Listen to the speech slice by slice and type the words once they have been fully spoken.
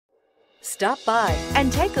Stop by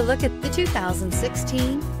and take a look at the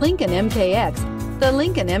 2016 Lincoln MKX. The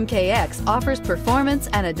Lincoln MKX offers performance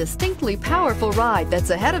and a distinctly powerful ride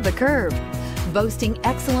that's ahead of the curve. Boasting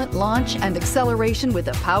excellent launch and acceleration with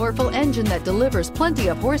a powerful engine that delivers plenty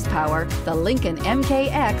of horsepower, the Lincoln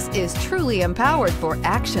MKX is truly empowered for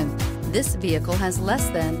action. This vehicle has less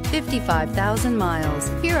than 55,000 miles.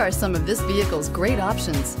 Here are some of this vehicle's great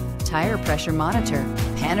options: tire pressure monitor,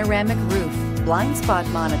 panoramic roof, blind spot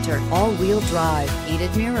monitor, all-wheel drive,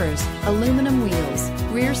 heated mirrors, aluminum wheels,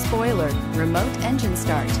 rear spoiler, remote engine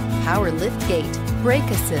start, power lift gate, brake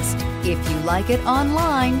assist. If you like it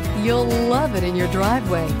online, you'll love it in your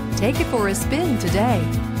driveway. Take it for a spin today.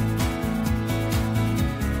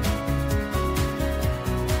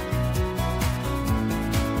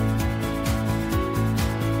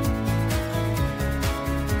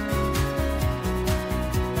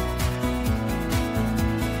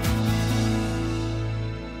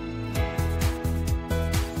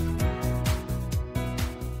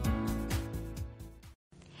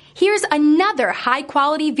 Here's another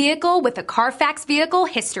high-quality vehicle with a Carfax Vehicle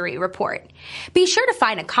History Report. Be sure to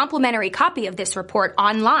find a complimentary copy of this report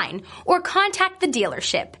online or contact the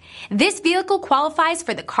dealership. This vehicle qualifies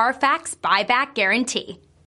for the Carfax Buyback Guarantee.